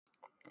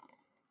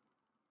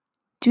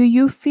Do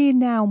you feel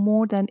now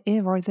more than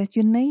ever that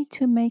you need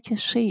to make a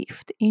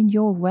shift in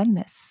your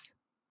wellness?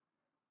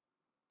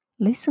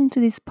 Listen to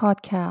this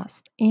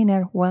podcast,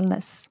 Inner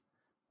Wellness,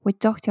 with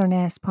Dr.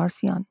 Nas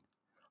Parsian.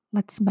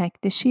 Let's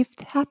make the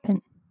shift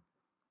happen.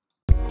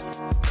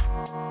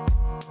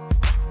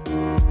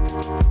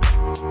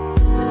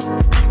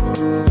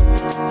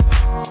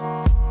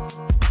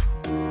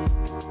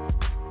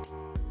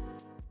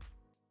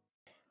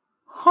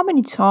 How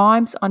many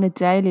times on a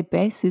daily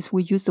basis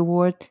we use the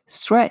word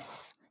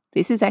stress?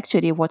 This is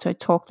actually what I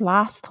talked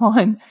last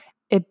time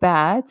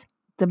about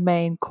the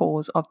main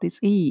cause of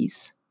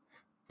disease.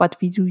 But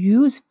we do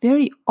use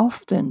very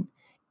often,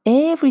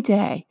 every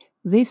day,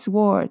 this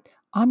word.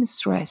 I'm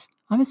stressed.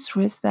 I'm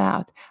stressed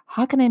out.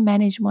 How can I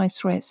manage my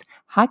stress?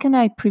 How can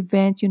I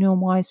prevent,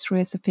 my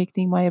stress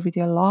affecting my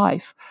everyday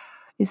life?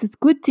 Is it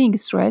good thing,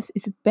 stress?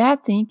 Is it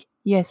bad thing?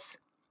 Yes,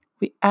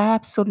 we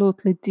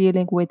absolutely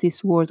dealing with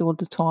this word all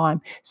the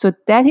time. So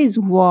that is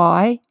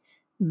why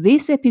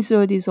this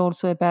episode is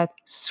also about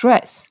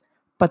stress,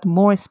 but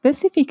more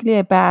specifically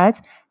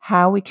about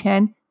how we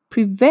can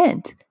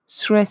prevent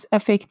stress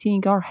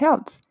affecting our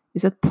health.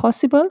 Is it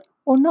possible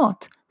or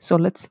not? So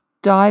let's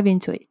dive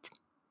into it.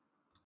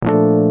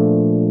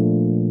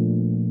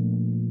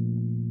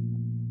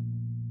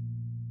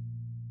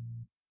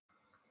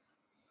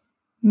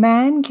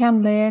 Man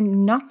can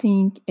learn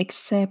nothing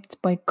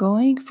except by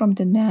going from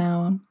the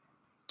noun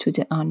to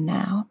the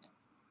unknown.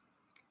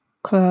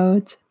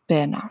 Claude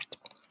Bernard.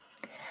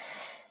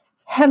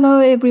 Hello,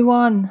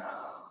 everyone.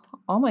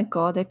 Oh my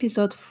God,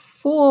 episode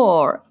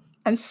 4.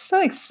 I'm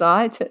so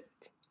excited.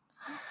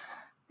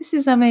 This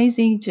is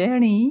amazing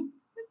journey.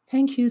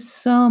 Thank you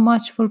so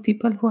much for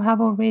people who have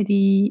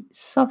already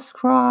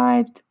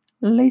subscribed,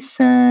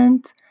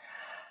 listened,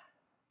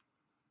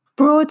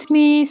 brought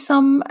me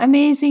some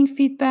amazing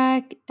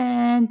feedback.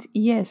 And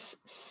yes,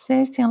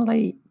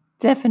 certainly,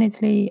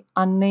 definitely,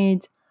 I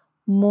need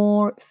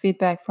more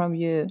feedback from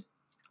you.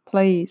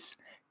 Please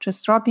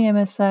just drop me a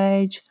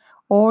message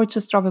or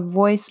just drop a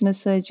voice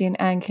message in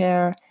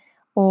Anchor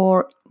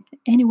or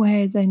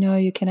anywhere they know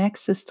you can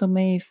access to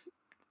me,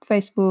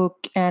 Facebook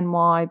and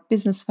my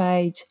business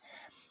page.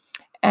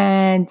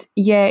 And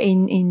yeah,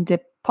 in the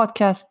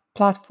podcast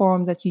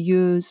platform that you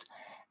use,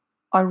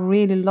 I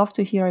really love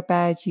to hear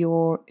about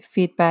your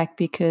feedback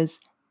because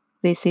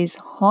this is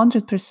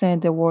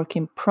 100% a work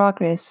in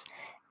progress.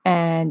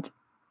 And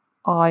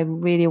I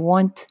really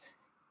want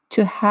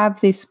to have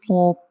this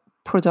more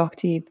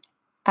productive,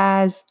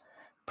 as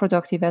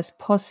productive as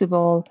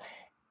possible,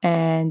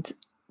 and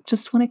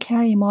just want to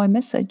carry my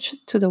message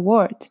to the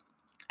world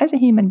as a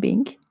human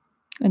being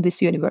in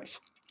this universe.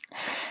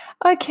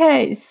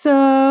 Okay,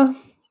 so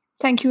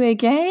thank you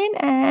again.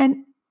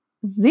 And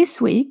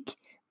this week,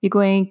 we're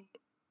going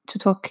to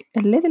talk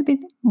a little bit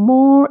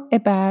more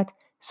about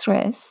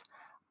stress,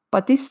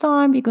 but this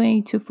time we're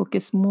going to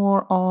focus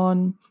more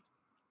on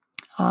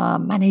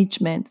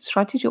management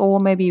strategy, or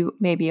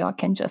maybe I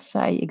can just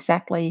say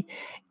exactly,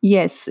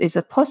 yes, is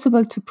it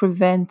possible to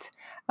prevent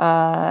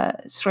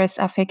stress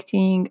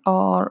affecting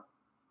our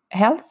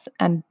health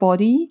and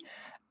body,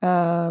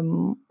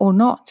 or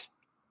not?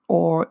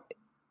 Or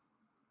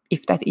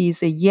if that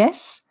is a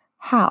yes,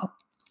 how?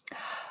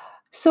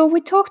 So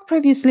we talked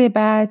previously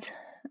about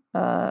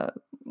uh,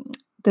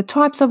 the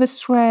types of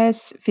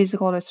stress: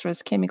 physical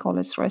stress,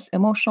 chemical stress,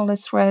 emotional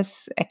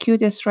stress,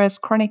 acute stress,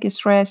 chronic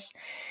stress.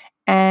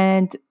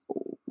 And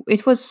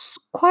it was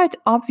quite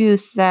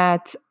obvious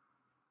that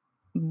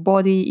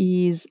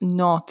body is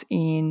not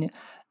in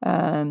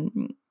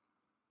um,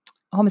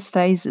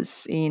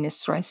 homeostasis in a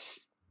stress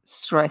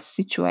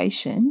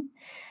situation,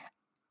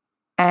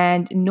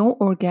 and no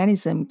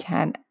organism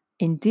can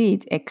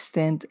indeed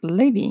extend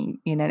living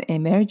in an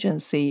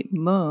emergency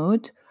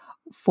mode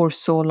for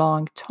so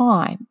long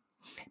time,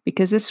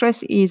 because the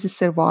stress is a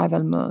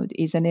survival mode,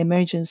 is an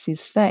emergency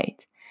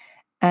state,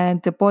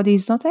 and the body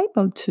is not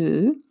able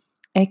to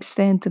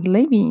extend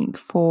living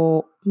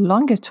for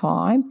longer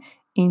time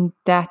in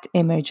that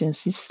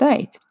emergency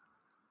state.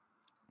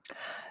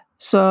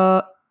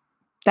 So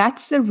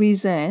that's the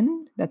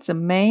reason, that's the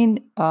main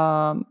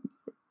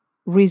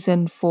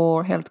reason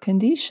for health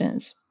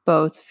conditions,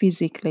 both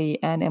physically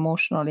and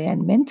emotionally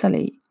and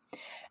mentally.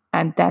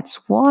 And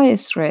that's why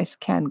stress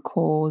can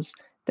cause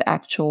the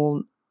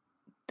actual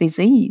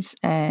disease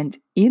and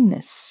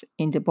illness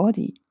in the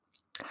body.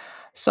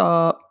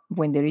 So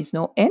when there is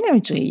no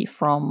energy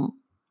from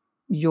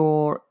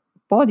your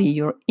body,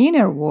 your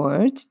inner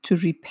world, to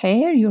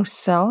repair your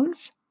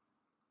cells,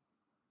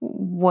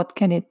 what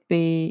can it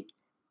be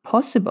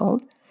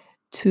possible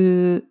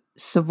to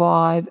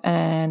survive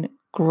and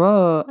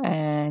grow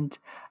and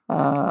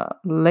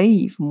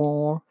live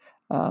more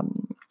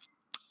um,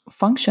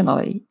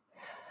 functionally?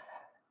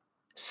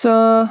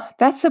 So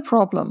that's a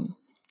problem.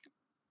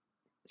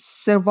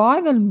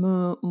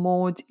 Survival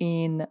mode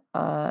in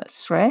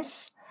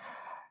stress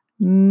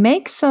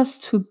makes us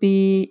to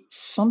be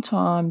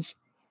sometimes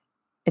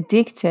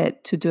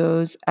addicted to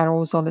those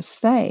arousal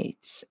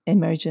states,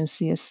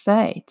 emergency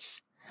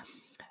states,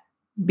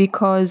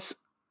 because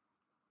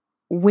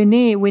we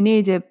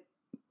need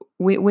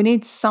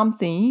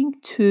something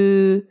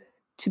to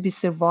be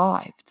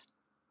survived.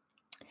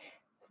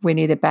 We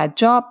need a bad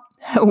job.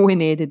 We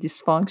need a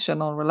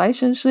dysfunctional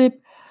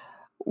relationship.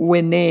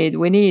 We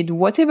need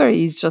whatever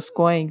is just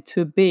going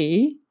to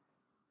be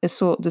the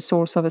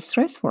source of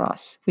stress for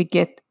us. We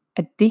get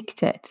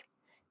addicted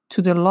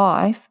to the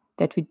life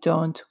that we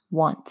don't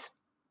want.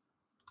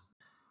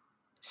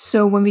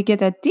 So when we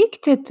get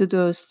addicted to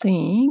those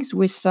things,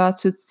 we start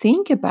to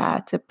think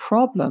about a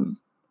problem,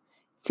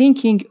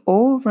 thinking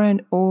over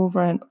and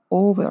over and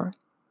over.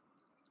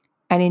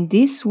 And in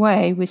this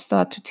way, we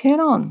start to turn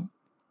on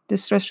the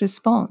stress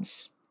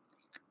response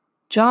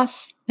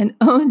just and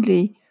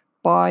only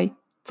by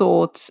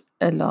thoughts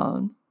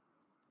alone.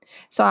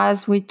 So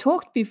as we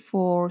talked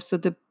before, so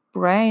the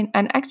brain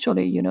and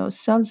actually,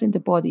 cells in the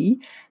body,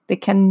 they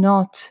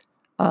cannot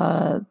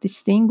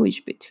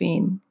distinguish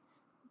between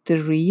the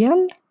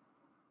real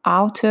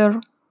outer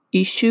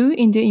issue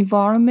in the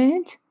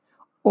environment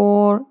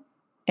or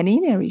an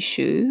inner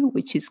issue,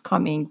 which is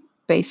coming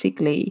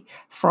basically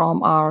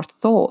from our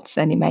thoughts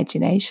and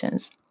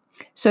imaginations.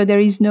 So there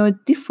is no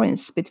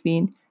difference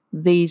between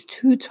these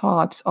two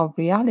types of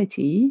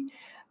reality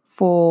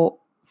for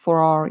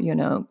our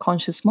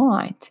conscious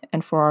mind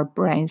and for our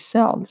brain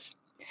cells.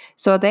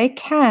 So they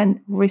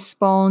can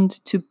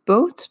respond to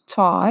both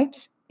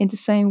types in the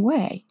same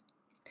way.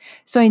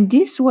 So in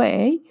this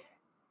way,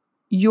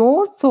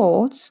 your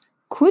thoughts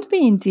could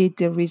be indeed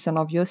the reason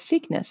of your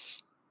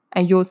sickness,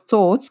 and your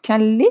thoughts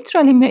can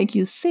literally make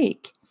you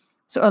sick.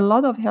 So a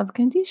lot of health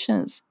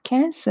conditions,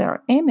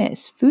 cancer,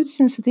 MS, food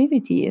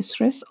sensitivity,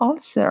 stress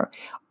ulcer,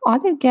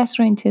 other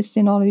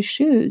gastrointestinal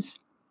issues,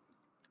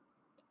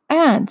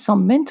 and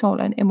some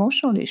mental and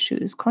emotional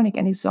issues, chronic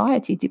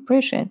anxiety,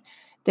 depression,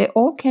 they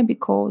all can be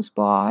caused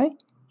by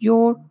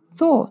your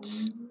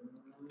thoughts.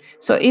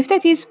 So if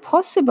that is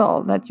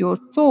possible that your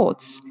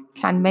thoughts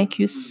can make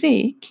you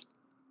sick,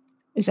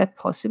 is that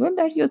possible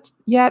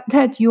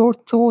that your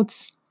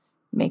thoughts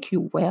make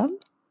you well?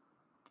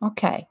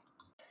 Okay.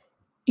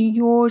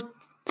 Your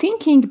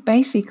thinking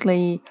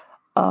basically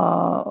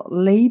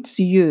leads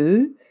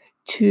you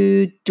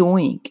to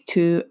doing,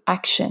 to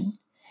action.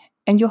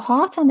 And your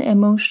heart and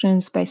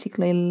emotions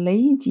basically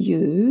lead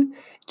you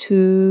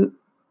to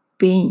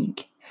being.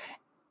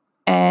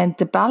 And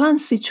the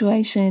balance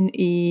situation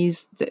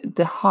is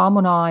the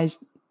harmonized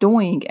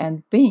doing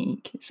and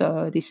being.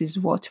 So this is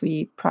what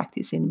we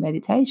practice in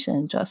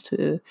meditation, just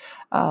to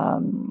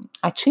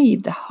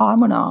achieve the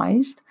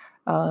harmonized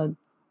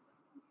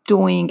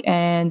doing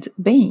and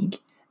being.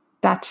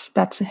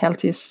 That's a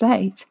healthy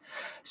state.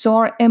 So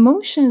our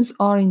emotions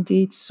are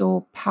indeed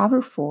so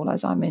powerful,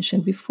 as I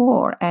mentioned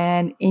before.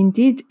 And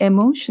indeed,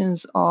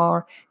 emotions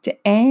are the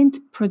end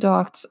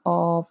products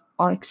of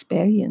our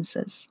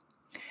experiences.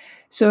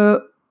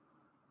 So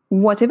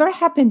whatever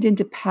happened in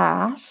the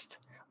past,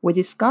 we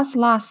discussed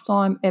last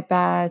time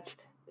about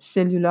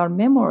cellular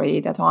memory,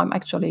 that I'm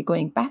actually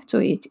going back to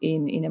it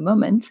in a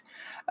moment.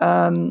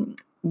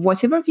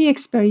 Whatever we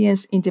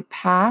experienced in the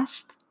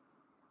past,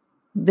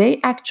 they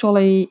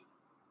actually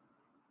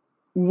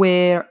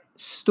were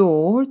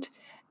stored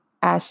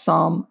as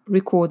some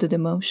recorded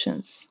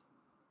emotions,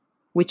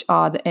 which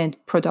are the end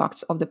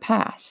products of the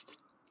past.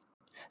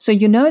 So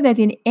you know that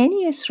in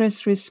any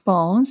stress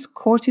response,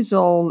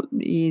 cortisol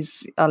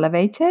is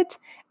elevated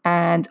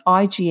and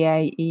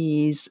IgA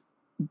is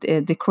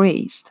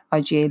decreased.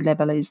 IgA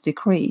level is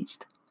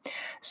decreased.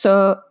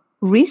 So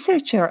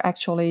researcher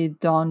actually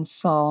done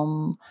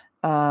some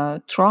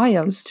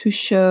trials to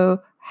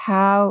show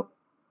how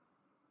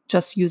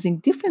just using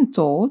different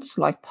thoughts,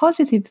 like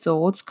positive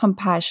thoughts,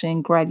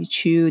 compassion,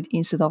 gratitude,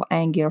 instead of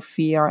anger,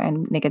 fear,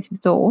 and negative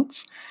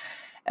thoughts,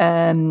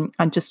 and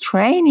just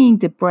training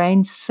the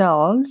brain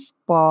cells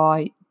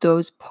by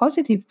those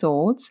positive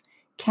thoughts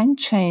can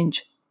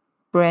change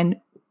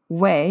brain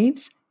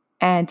waves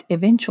and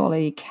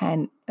eventually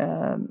can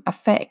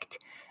affect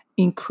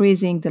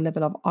increasing the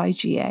level of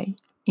IgA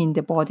in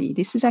the body.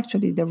 This is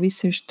actually the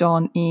research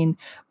done in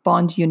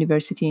Bond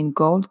University in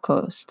Gold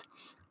Coast.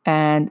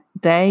 And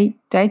they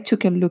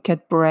took a look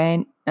at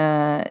brain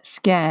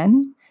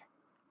scan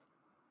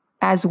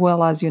as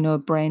well as,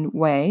 brain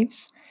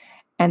waves.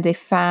 And they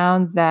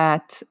found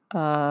that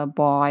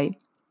by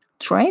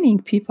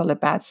training people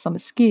about some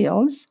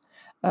skills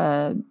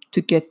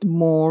to get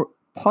more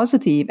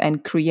positive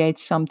and create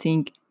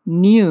something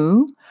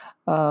new,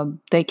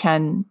 they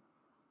can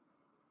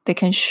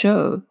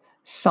show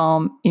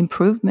some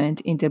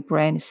improvement in the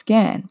brain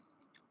scan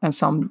and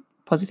some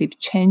positive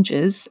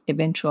changes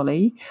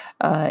eventually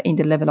in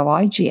the level of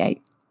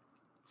IgA.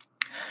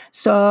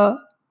 So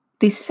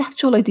this is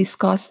actually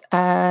discussed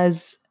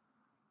as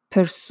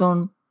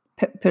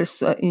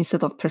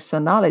instead of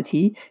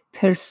personality,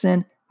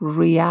 person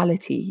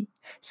reality.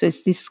 So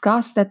it's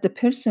discussed that the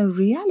person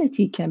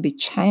reality can be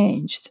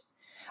changed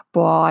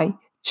by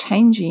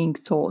changing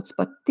thoughts,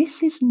 but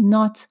this is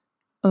not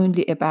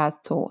only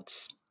about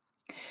thoughts.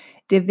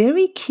 The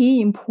very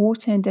key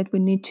important that we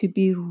need to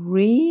be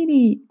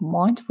really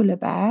mindful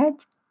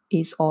about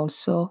is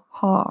also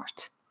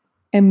heart,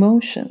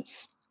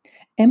 emotions.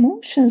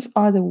 Emotions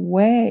are the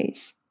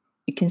ways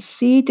you can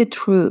see the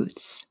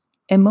truths.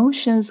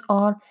 Emotions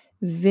are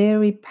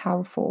very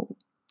powerful.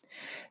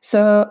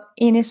 So,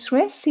 in a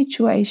stress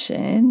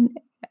situation,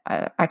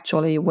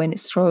 actually, when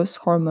stress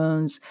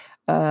hormones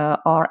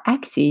are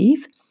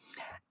active,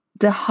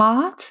 the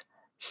heart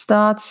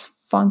starts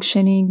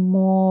functioning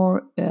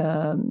more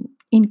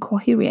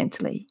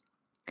incoherently.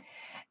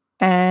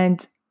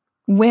 And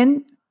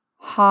when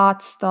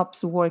heart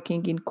stops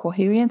working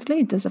incoherently,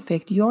 it does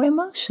affect your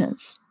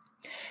emotions.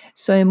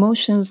 So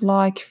emotions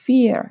like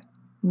fear,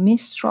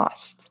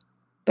 mistrust,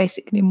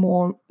 basically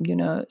more,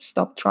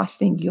 stop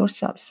trusting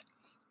yourself.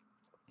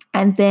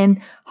 And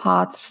then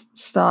heart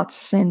starts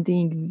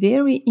sending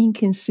very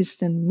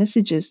inconsistent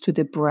messages to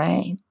the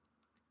brain.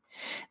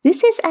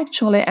 This is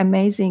actually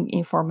amazing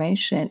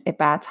information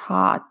about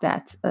heart,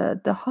 that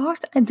the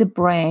heart and the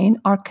brain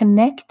are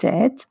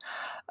connected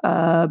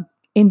uh,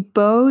 in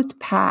both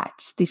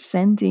paths,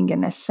 descending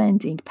and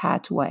ascending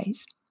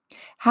pathways.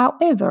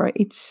 However,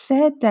 it's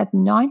said that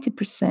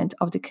 90%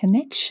 of the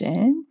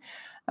connection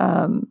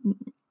um,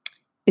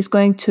 is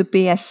going to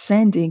be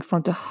ascending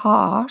from the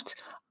heart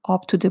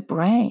up to the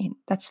brain.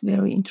 That's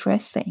very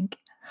interesting.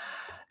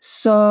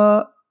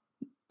 So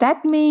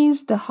that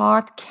means the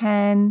heart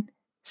can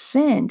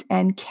send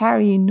and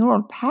carry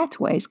neural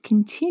pathways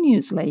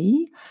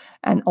continuously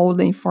and all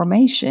the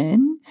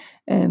information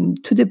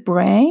to the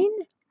brain.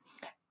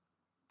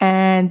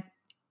 And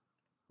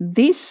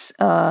this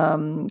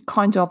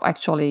kind of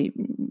actually,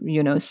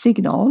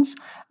 signals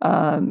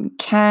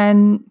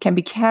can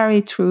be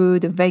carried through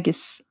the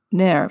vagus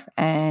nerve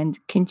and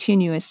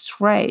continue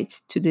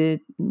straight to the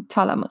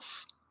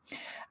thalamus,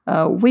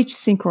 which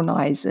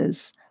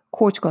synchronizes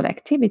cortical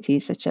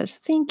activities such as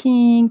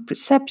thinking,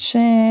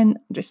 perception,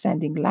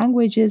 understanding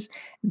languages.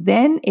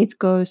 Then it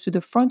goes to the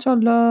frontal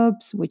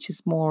lobes, which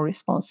is more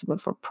responsible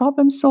for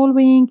problem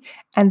solving,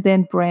 and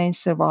then brain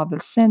cerebral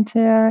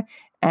center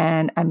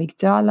and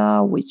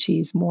amygdala, which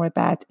is more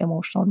about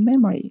emotional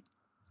memory.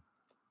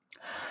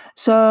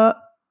 So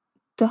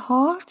the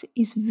heart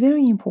is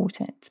very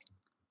important.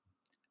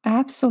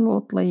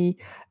 Absolutely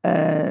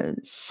has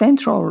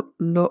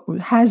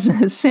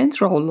a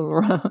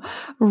central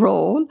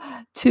role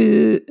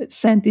to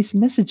send these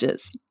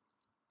messages.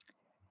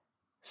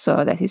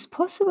 So that is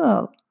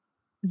possible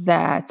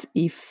that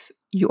if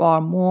you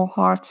are more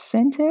heart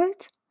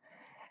centered,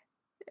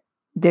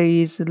 there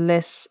is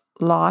less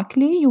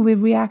likely you will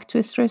react to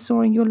a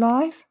stressor in your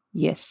life.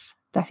 Yes,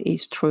 that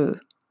is true.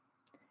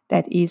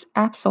 That is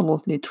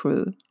absolutely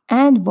true.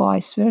 And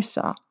vice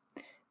versa.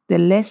 The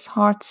less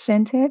heart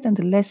centered and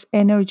the less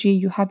energy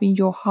you have in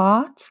your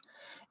heart,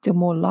 the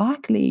more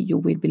likely you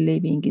will be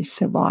living in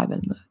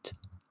survival mode.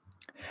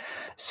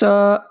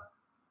 So,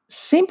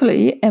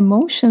 simply,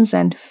 emotions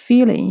and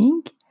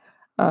feeling,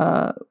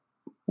 uh,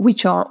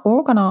 which are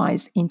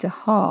organized in the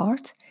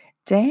heart,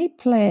 they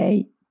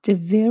play the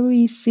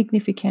very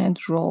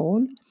significant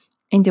role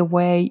in the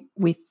way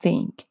we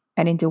think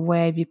and in the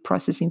way we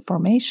process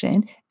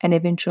information and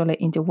eventually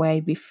in the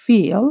way we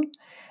feel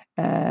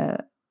uh,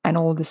 and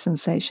all the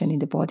sensation in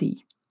the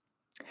body.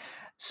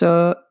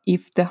 So,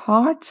 if the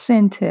heart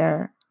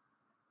center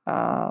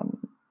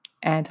um,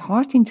 and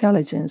heart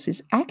intelligence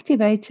is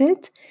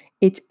activated,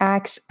 it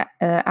acts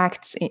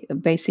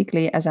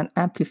basically as an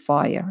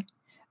amplifier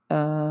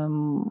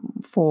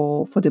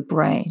for the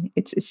brain.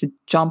 It's a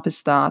jump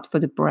start for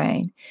the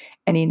brain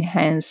and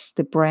enhance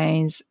the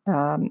brain's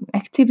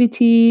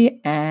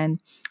activity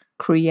and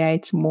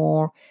creates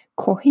more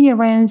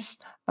coherence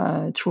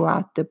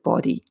throughout the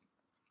body.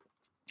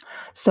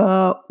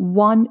 So,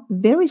 one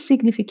very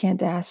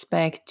significant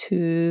aspect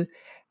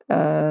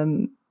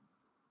um,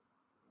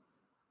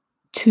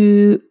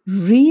 to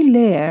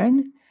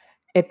relearn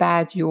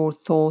about your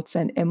thoughts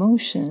and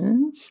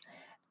emotions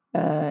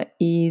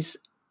is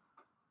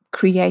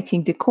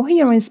creating the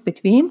coherence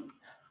between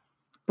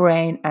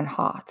brain and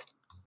heart.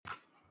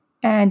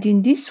 And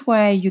in this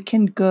way, you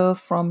can go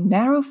from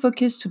narrow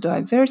focus to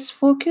diverse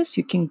focus.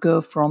 You can go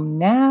from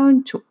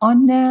noun to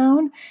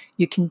unnoun.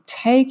 You can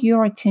take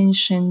your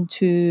attention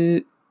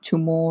to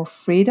more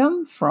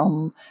freedom,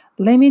 from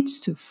limits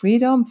to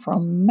freedom,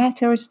 from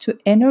matters to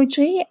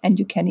energy, and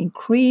you can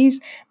increase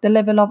the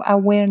level of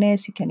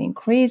awareness, you can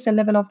increase the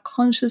level of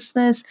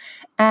consciousness,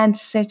 and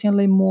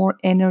certainly more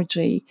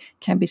energy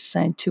can be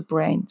sent to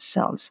brain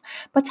cells.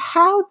 But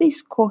how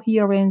this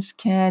coherence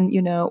can,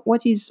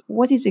 what is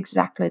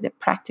exactly the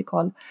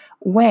practical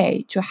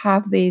way to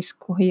have this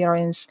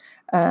coherence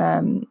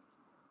happen?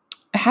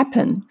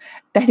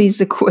 That is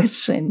the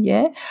question.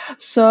 Yeah.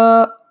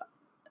 So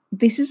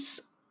this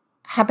is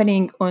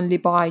happening only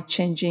by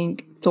changing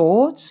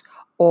thoughts,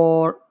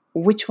 or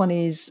which one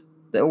is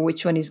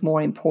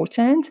more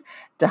important,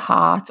 the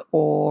heart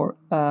or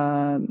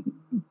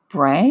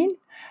brain,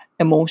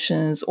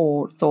 emotions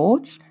or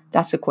thoughts?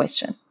 That's a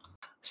question.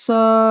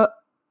 So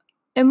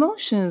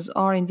emotions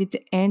are indeed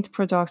the end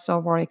products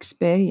of our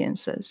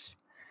experiences.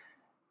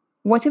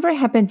 Whatever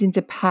happened in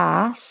the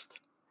past,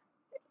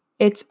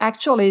 it's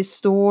actually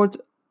stored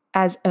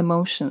as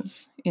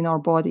emotions in our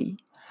body.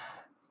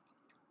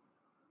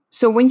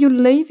 So when you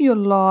live your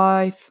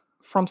life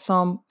from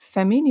some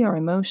familiar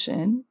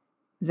emotion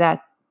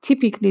that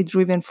typically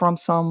driven from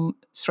some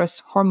stress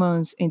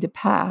hormones in the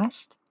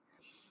past,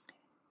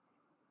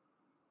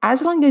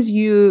 as long as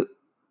you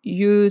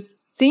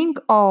think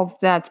of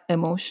that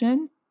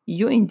emotion,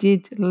 you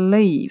indeed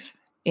live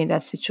in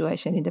that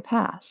situation in the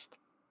past.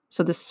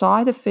 So the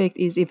side effect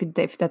is if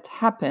that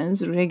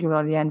happens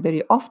regularly and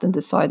very often,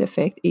 the side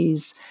effect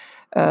is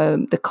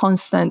the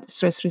constant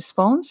stress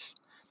response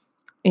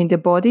in the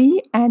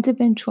body and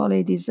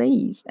eventually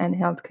disease and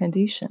health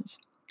conditions.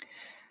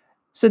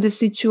 So the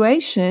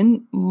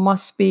situation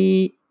must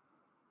be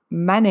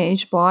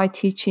managed by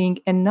teaching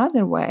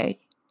another way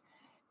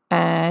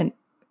and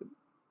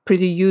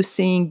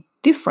producing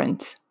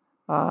different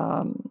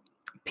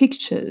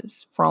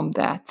pictures from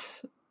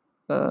that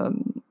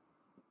um,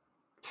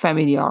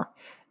 familiar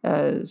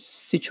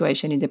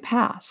situation in the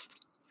past.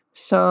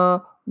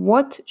 So,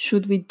 what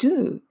should we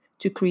do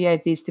to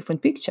create this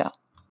different picture?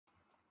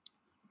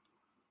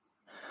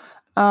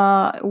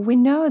 We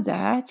know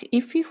that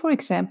if we, for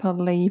example,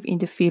 live in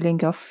the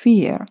feeling of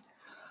fear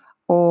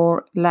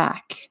or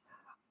lack,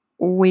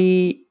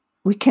 we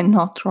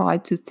cannot try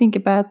to think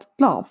about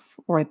love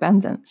or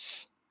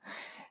abundance.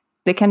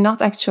 They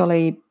cannot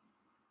actually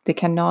they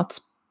cannot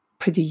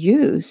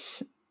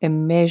produce a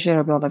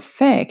measurable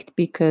effect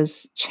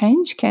because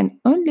change can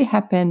only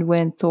happen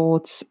when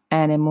thoughts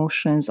and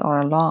emotions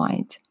are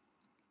aligned.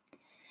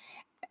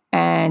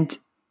 And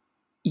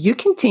you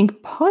can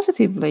think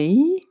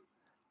positively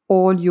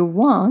all you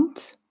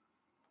want,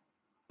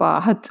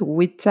 but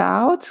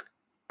without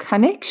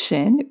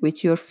connection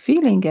with your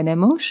feeling and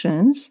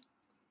emotions,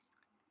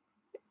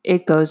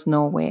 it goes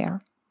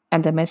nowhere.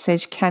 And the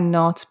message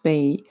cannot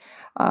be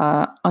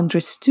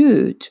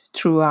understood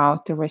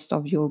throughout the rest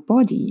of your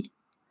body.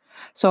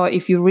 So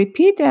if you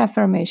repeat the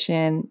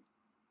affirmation,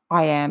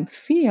 I am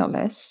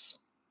fearless,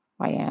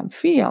 I am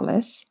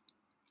fearless,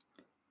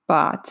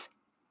 but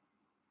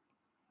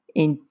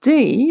in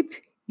deep,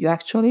 you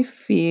actually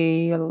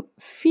feel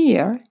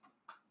fear,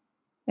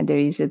 and there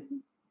is a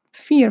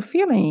fear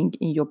feeling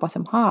in your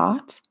bottom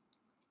heart,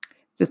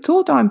 the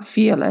thought I'm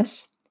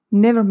fearless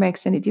never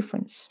makes any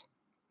difference,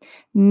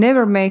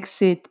 never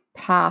makes it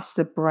past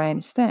the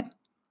brain stem.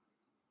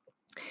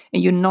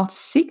 And you're not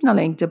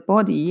signaling the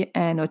body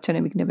and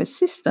autonomic nervous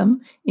system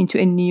into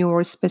a new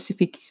or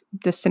specific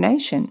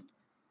destination.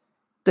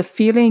 The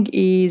feeling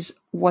is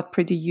what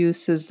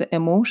produces the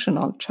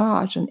emotional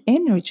charge and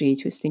energy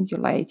to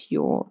stimulate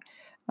your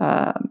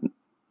um,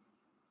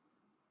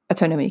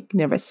 autonomic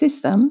nervous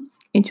system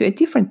into a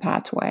different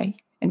pathway.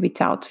 And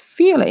without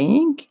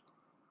feeling,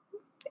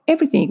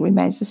 everything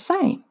remains the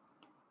same.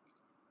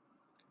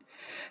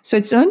 So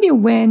it's only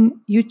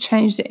when you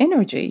change the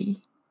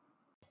energy.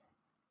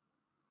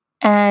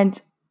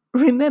 And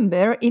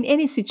remember, in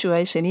any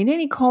situation, in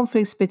any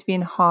conflicts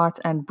between heart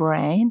and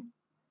brain,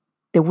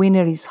 the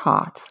winner is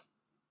heart.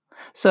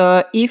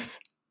 So if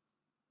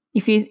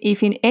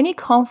in any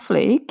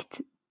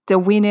conflict the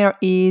winner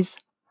is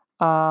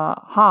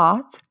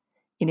heart,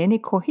 in any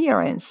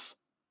coherence,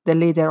 the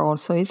leader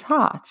also is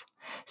heart.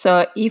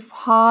 So if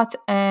heart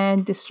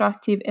and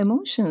destructive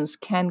emotions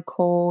can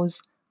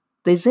cause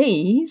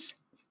disease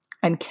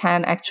and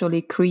can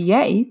actually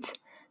create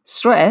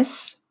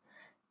stress,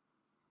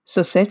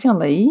 so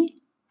certainly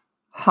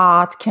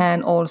heart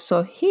can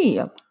also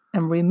heal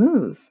and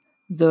remove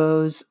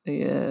those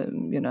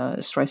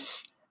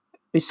stress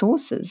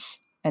resources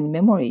and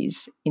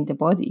memories in the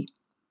body.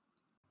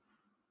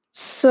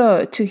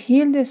 So to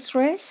heal the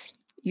stress,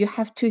 you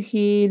have to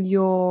heal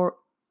your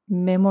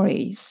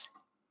memories,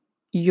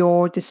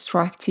 your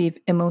destructive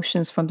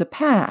emotions from the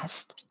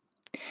past.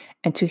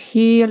 And to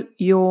heal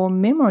your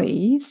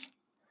memories,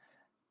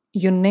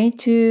 you need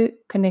to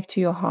connect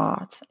to your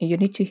heart. You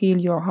need to heal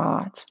your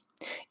heart.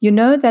 You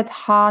know that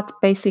heart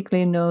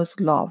basically knows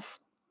love.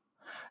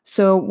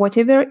 So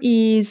whatever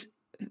is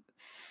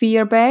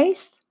fear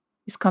based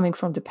is coming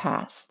from the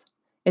past.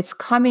 It's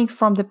coming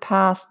from the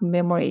past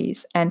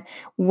memories. And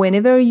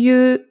whenever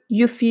you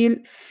feel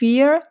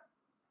fear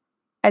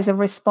as a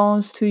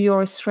response to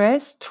your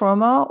stress,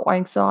 trauma, or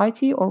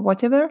anxiety, or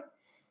whatever,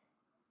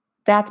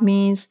 that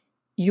means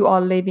you are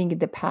living in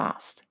the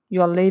past.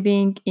 You are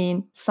living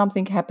in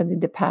something happened in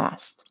the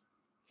past.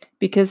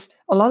 Because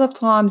a lot of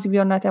times we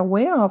are not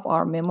aware of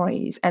our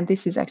memories, and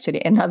this is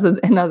actually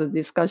another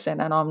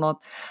discussion, and I'm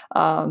not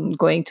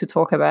going to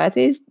talk about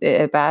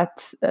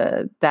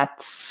that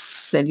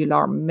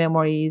cellular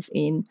memories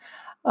in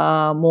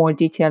more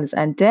details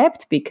and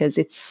depth, because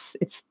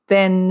it's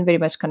then very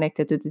much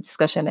connected to the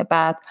discussion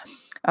about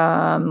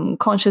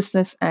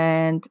consciousness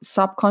and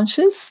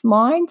subconscious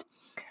mind.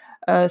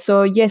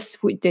 So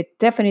yes, we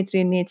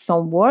definitely need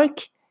some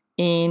work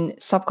in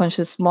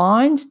subconscious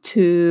mind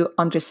to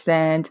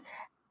understand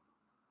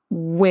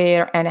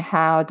where and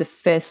how the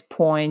first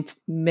point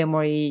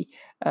memory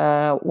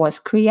was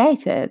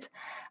created.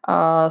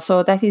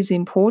 So that is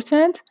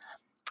important.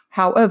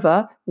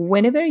 However,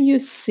 whenever you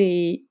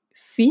see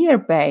fear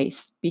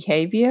based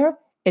behavior,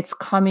 it's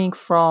coming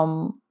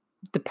from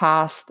the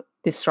past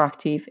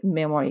destructive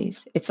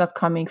memories. It's not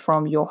coming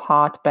from your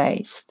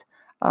heart-based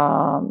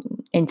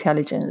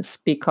intelligence,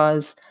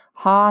 because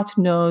heart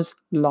knows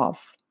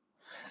love.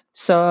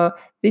 So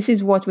this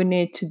is what we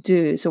need to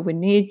do. So we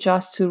need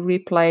just to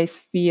replace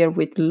fear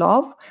with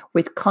love,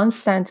 with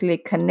constantly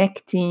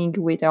connecting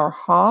with our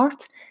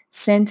heart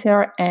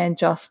center, and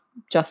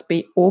just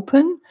be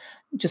open.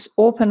 Just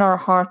open our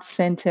heart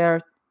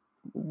center,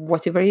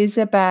 whatever is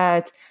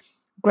about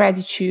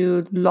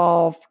gratitude,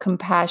 love,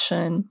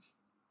 compassion,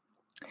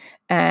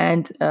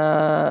 and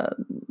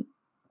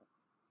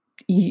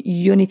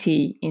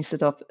unity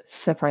instead of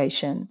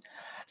separation.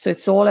 So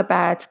it's all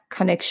about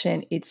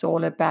connection. It's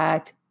all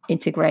about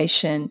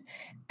integration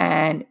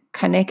and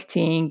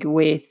connecting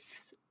with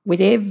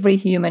every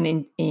human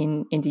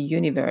in the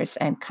universe,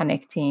 and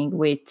connecting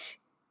with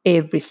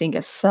every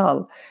single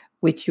cell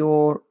with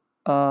your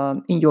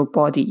in your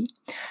body.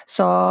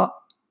 So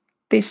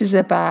this is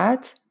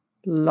about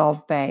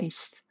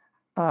love-based,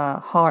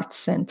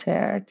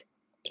 heart-centered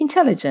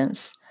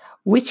intelligence,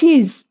 which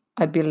is,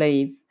 I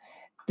believe,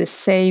 the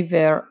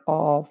savior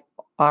of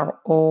our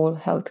all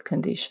health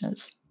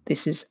conditions.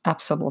 This is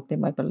absolutely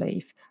my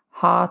belief.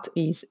 Heart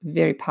is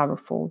very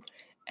powerful,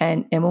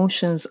 and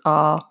emotions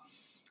are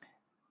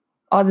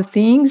other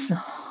things.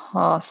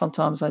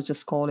 Sometimes I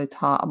just call it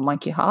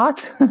monkey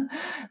heart.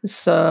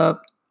 So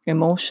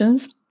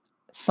emotions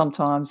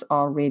sometimes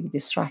are really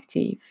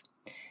destructive.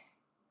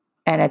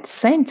 And at the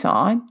same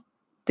time,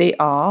 they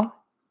are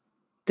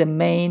the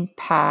main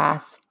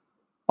path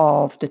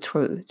of the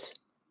truth.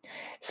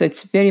 So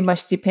it's very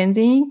much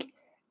depending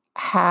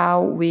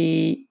how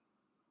we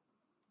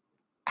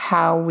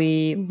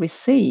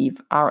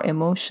receive our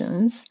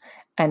emotions,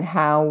 and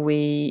how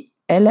we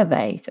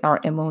elevate our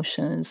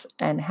emotions,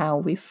 and how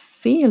we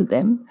feel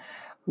them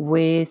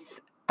with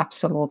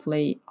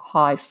absolutely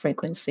high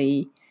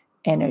frequency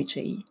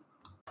energy.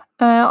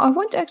 I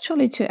want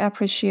actually to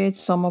appreciate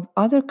some of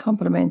other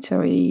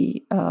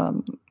complementary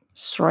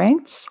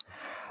strengths.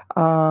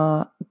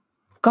 Uh,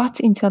 Gut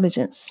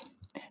intelligence.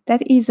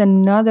 That is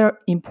another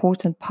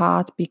important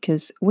part,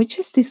 because we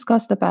just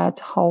discussed about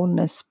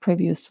wholeness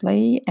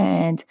previously,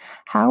 and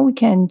how we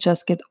can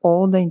just get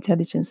all the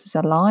intelligences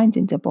aligned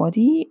in the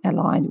body,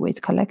 aligned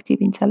with collective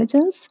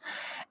intelligence.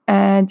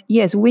 And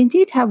yes, we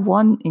did have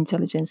one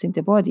intelligence in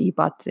the body,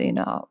 but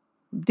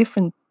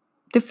different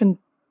different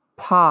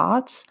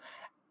parts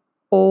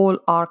all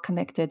are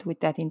connected with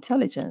that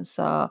intelligence,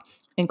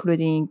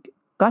 including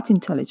gut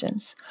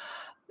intelligence.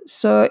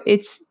 So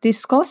it's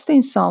discussed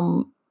in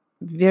some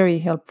very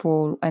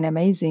helpful and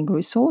amazing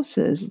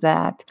resources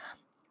that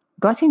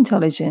gut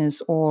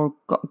intelligence, or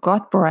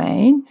gut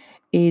brain,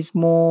 is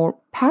more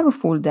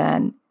powerful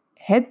than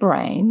head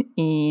brain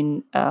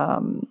in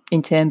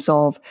terms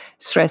of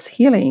stress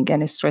healing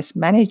and stress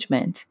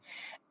management.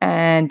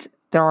 And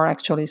there are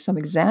actually some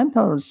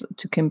examples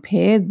to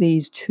compare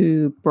these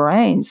two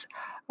brains,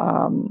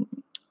 um,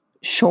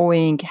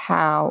 showing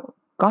how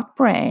gut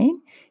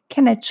brain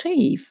can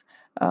achieve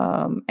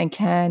and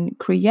can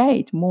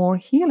create more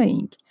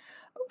healing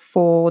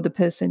for the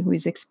person who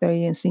is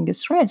experiencing a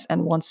stress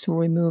and wants to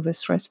remove a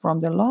stress from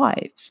their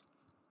lives.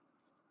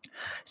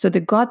 So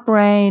the gut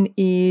brain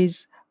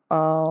is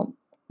uh,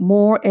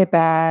 more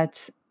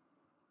about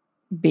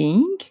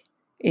being,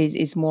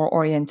 is more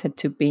oriented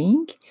to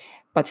being,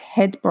 but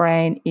head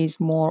brain is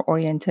more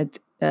oriented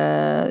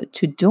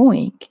to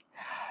doing.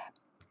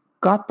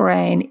 Gut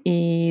brain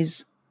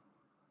is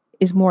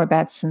more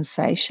about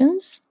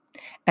sensations,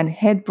 and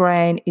head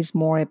brain is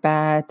more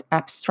about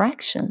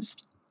abstractions.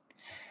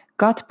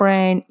 Gut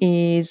brain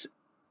is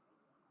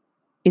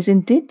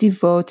indeed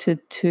devoted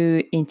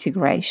to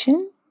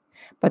integration,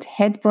 but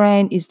head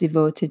brain is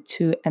devoted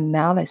to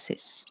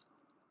analysis.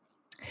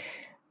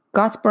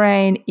 Gut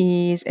brain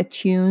is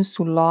attuned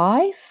to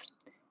life,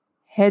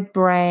 head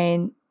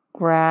brain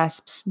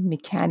grasps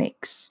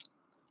mechanics.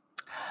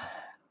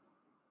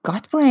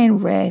 Gut brain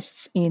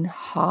rests in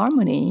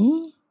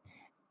harmony,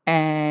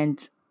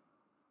 and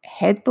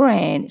head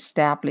brain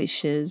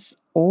establishes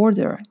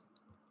order.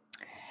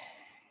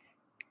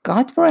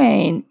 Gut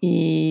brain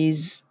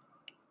is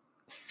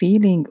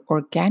feeling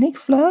organic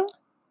flow,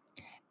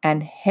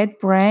 and head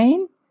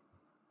brain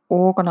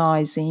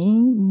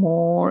organizing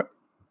more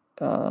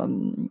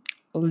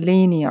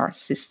linear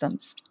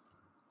systems.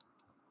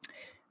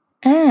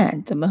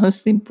 And the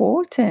most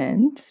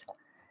important,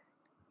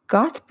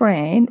 gut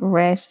brain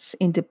rests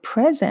in the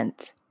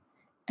present,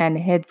 and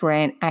head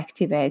brain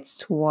activates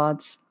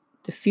towards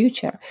the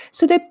future.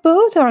 So they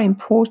both are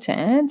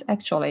important,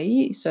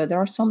 actually. So there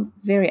are some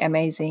very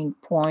amazing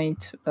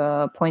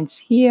points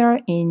here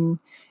in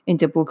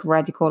the book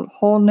Radical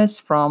Wholeness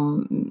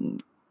from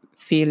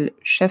Phil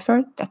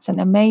Shepherd. That's an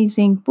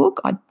amazing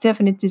book. I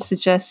definitely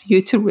suggest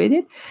you to read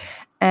it.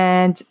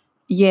 And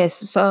yes,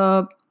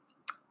 so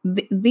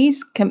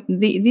this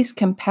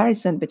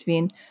comparison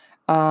between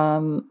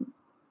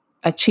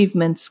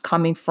achievements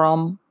coming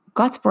from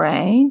gut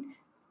brain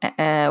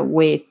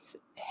with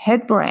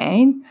head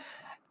brain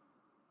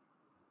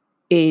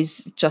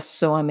is just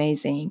so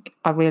amazing.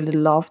 I really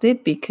loved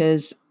it,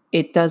 because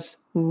it does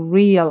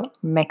real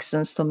make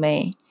sense to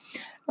me.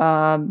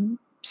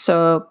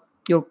 So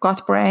your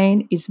gut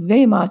brain is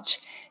very much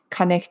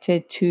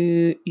connected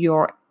to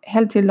your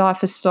healthy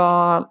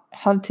lifestyle,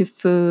 healthy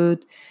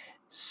food.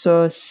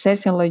 So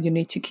certainly you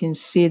need to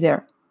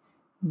consider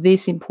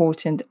this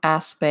important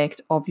aspect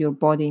of your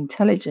body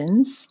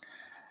intelligence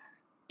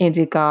in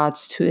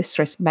regards to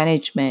stress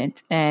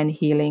management and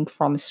healing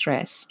from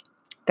stress.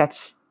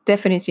 That's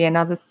definitely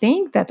another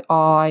thing that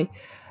I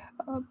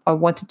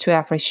wanted to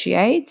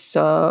appreciate.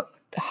 So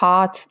the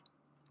heart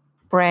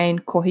brain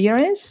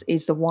coherence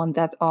is the one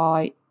that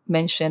I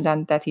mentioned,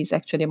 and that is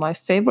actually my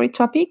favorite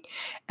topic.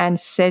 And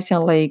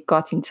certainly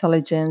gut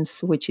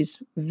intelligence, which is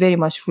very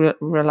much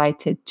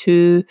related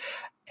to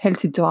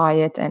healthy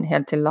diet and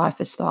healthy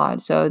lifestyle.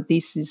 So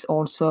this is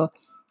also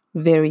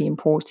very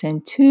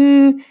important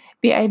to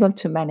be able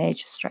to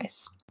manage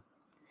stress.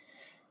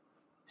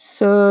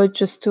 So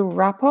just to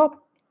wrap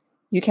up,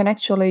 you can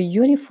actually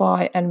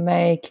unify and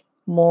make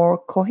more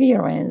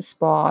coherence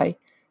by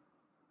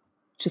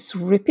just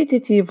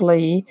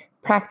repetitively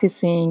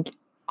practicing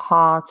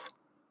heart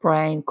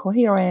brain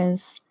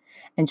coherence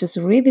and just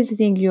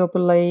revisiting your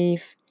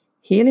belief,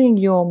 healing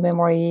your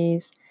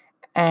memories,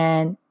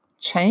 and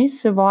change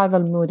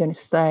survival mood and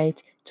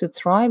state to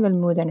thrival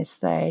mood and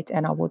state.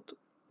 And I would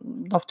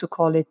love to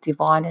call it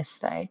divine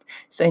state.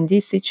 So in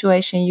this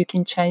situation, you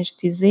can change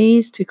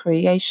disease to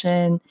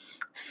creation,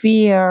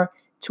 fear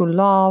to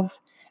love,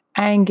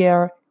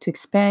 anger to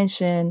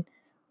expansion,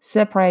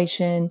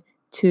 separation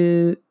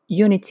to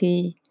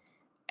unity,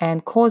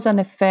 and cause and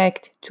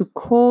effect to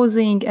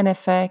causing an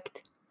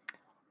effect,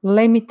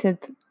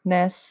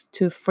 limitedness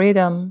to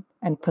freedom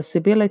and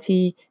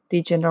possibility,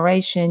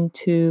 degeneration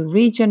to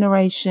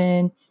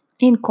regeneration,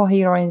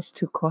 incoherence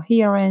to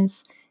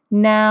coherence,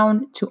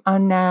 noun to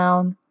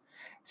unnoun,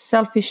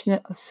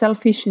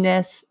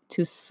 selfishness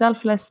to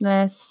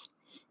selflessness,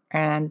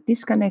 and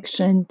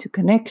disconnection to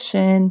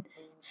connection.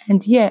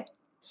 And yet,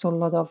 so a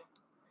lot of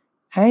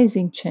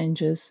amazing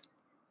changes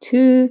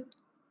to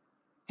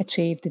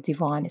achieve the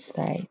divine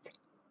state.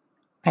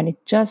 And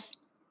it just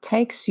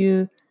takes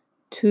you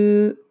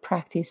to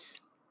practice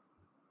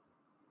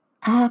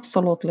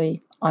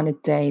absolutely on a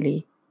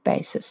daily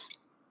basis.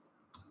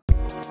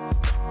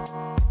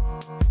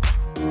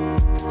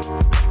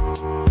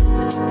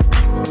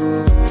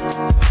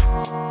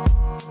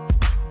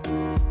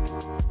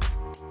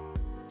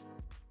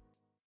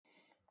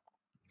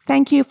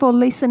 Thank you for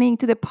listening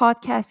to the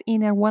podcast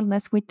Inner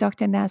Wellness with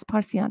Dr. Naz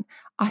Parsian.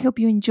 I hope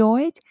you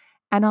enjoyed,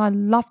 and I'd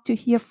love to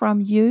hear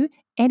from you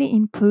any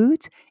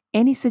input,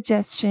 any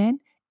suggestion,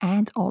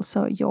 and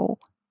also your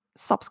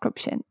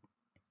subscription.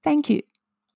 Thank you.